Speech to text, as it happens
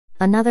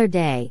Another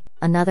day,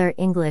 another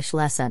English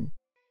lesson.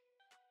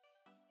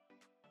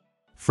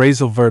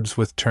 Phrasal verbs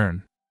with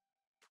turn.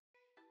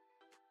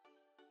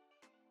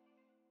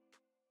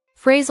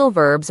 Phrasal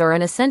verbs are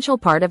an essential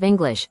part of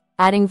English,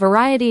 adding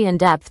variety and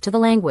depth to the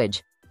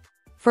language.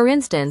 For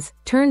instance,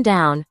 turn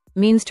down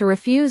means to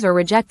refuse or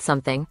reject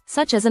something,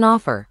 such as an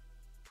offer.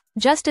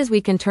 Just as we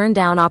can turn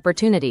down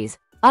opportunities,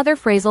 other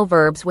phrasal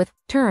verbs with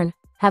turn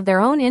have their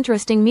own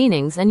interesting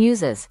meanings and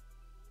uses.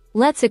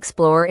 Let's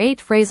explore 8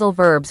 phrasal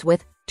verbs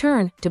with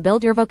turn to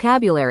build your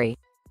vocabulary.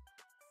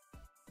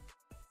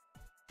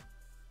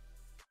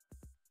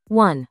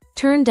 1.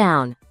 Turn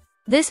down.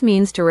 This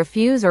means to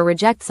refuse or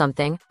reject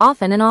something,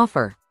 often an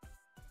offer.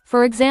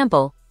 For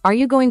example, are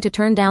you going to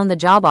turn down the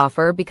job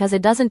offer because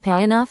it doesn't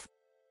pay enough?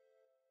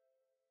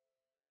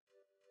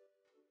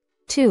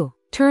 2.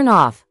 Turn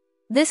off.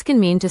 This can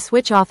mean to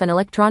switch off an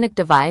electronic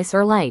device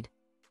or light.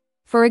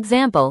 For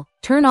example,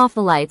 turn off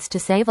the lights to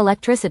save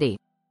electricity.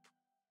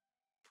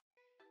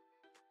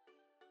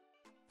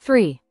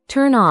 3.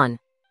 Turn on.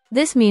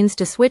 This means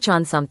to switch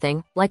on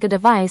something, like a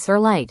device or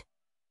light.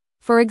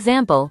 For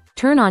example,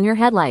 turn on your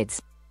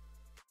headlights.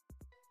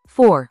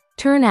 4.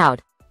 Turn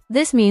out.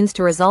 This means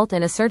to result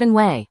in a certain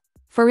way.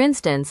 For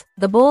instance,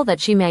 the bowl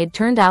that she made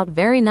turned out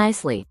very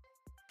nicely.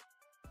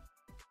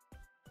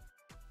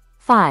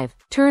 5.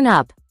 Turn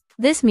up.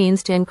 This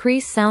means to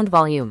increase sound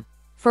volume.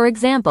 For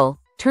example,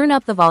 turn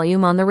up the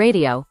volume on the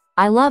radio.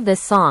 I love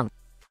this song.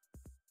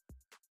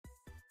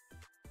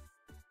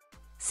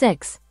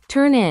 6.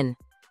 Turn in.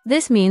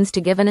 This means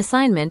to give an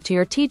assignment to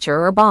your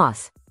teacher or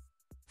boss.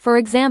 For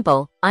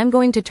example, I'm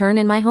going to turn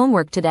in my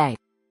homework today.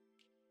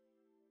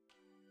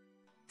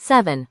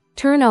 7.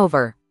 Turn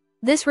over.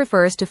 This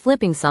refers to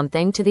flipping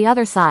something to the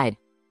other side.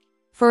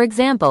 For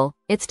example,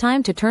 it's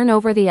time to turn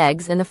over the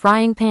eggs in the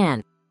frying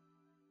pan.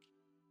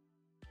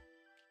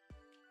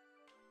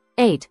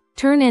 8.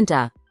 Turn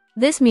into.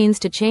 This means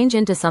to change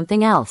into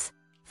something else.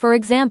 For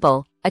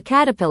example, a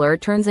caterpillar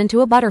turns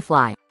into a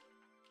butterfly.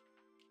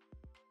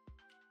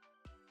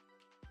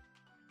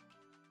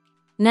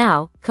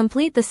 Now,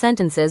 complete the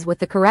sentences with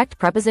the correct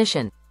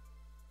preposition.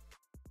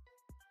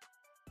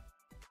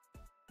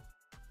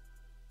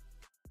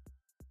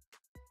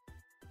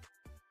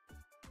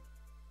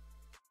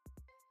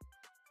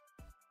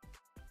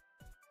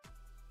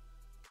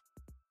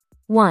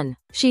 One.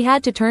 She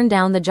had to turn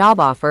down the job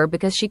offer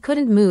because she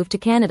couldn't move to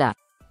Canada.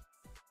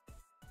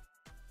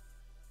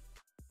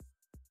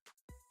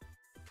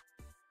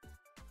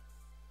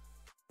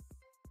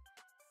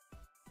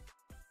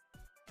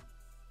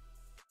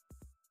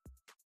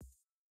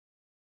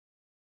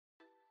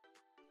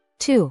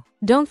 2.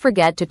 Don't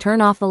forget to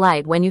turn off the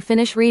light when you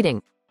finish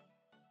reading.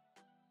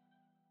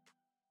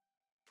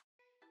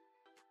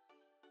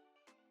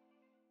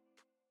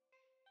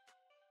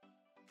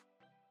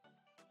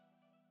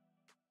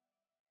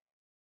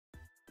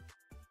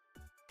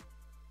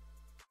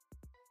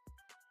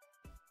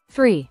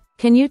 3.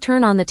 Can you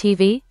turn on the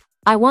TV?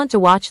 I want to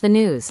watch the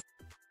news.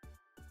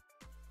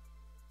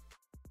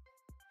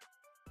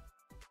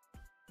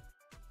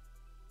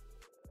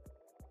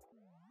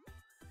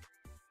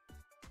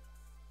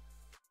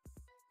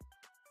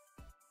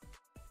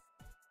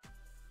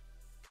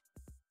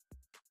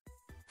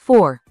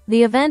 4.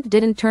 The event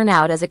didn't turn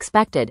out as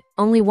expected,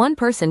 only one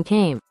person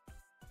came.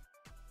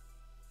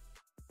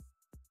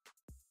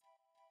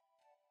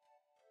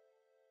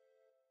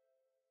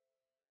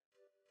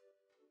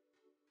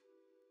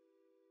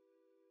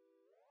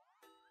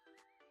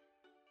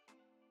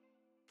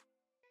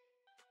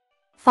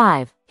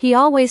 5. He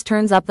always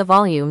turns up the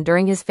volume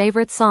during his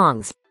favorite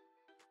songs.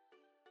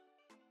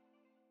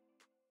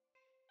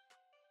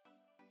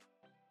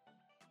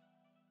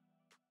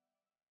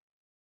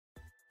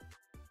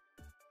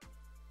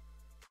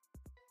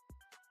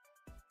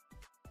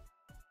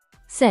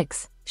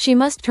 6. She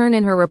must turn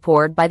in her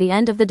report by the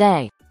end of the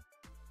day.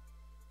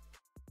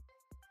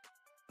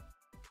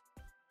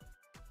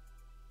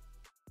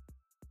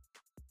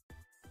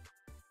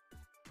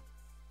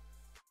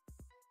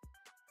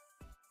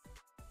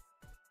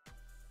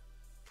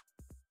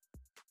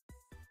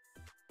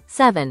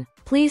 7.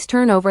 Please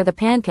turn over the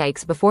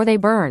pancakes before they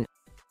burn.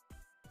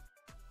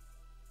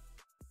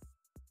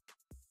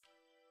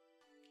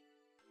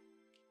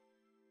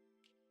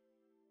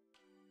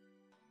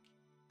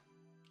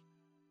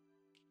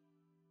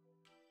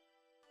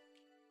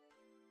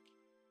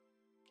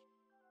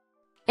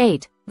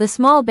 8. The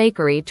small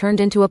bakery turned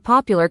into a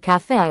popular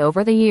cafe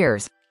over the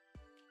years.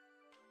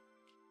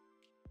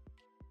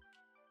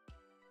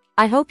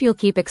 I hope you'll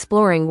keep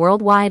exploring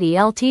worldwide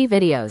ELT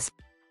videos.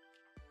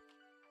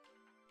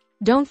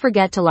 Don't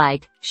forget to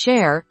like,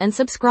 share, and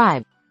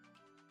subscribe.